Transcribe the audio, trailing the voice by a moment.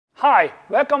Hi,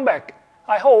 welcome back.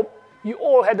 I hope you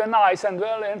all had a nice and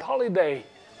well-earned holiday.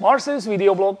 Marseus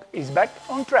videoblog is back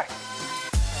on track.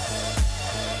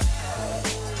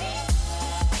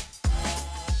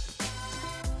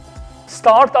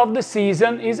 Start of the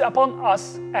season is upon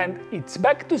us and it's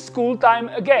back to school time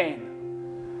again.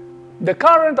 The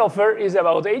current offer is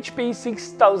about HP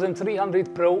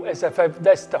 6300 Pro SFF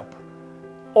desktop.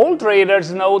 All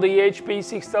traders know the HP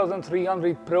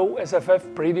 6300 Pro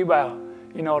SFF pretty well.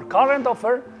 In our current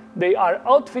offer, they are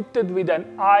outfitted with an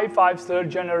i5 3rd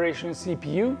generation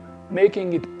CPU,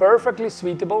 making it perfectly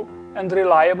suitable and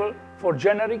reliable for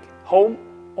generic home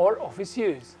or office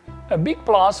use. A big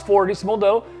plus for this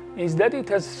model is that it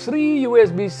has 3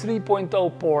 USB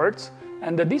 3.0 ports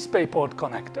and a DisplayPort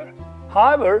connector.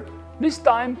 However, this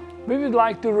time we would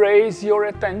like to raise your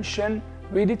attention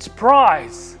with its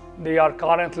price. They are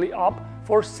currently up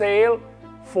for sale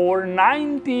for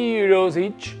 90 euros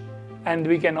each, and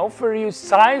we can offer you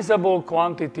sizable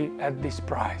quantity at this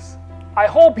price. I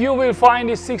hope you will find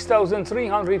this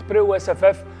 6300 Pro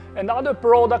SFF and other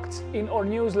products in our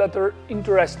newsletter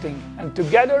interesting, and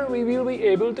together we will be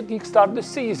able to kickstart the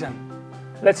season.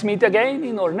 Let's meet again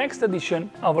in our next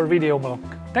edition of our video blog.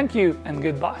 Thank you and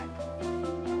goodbye.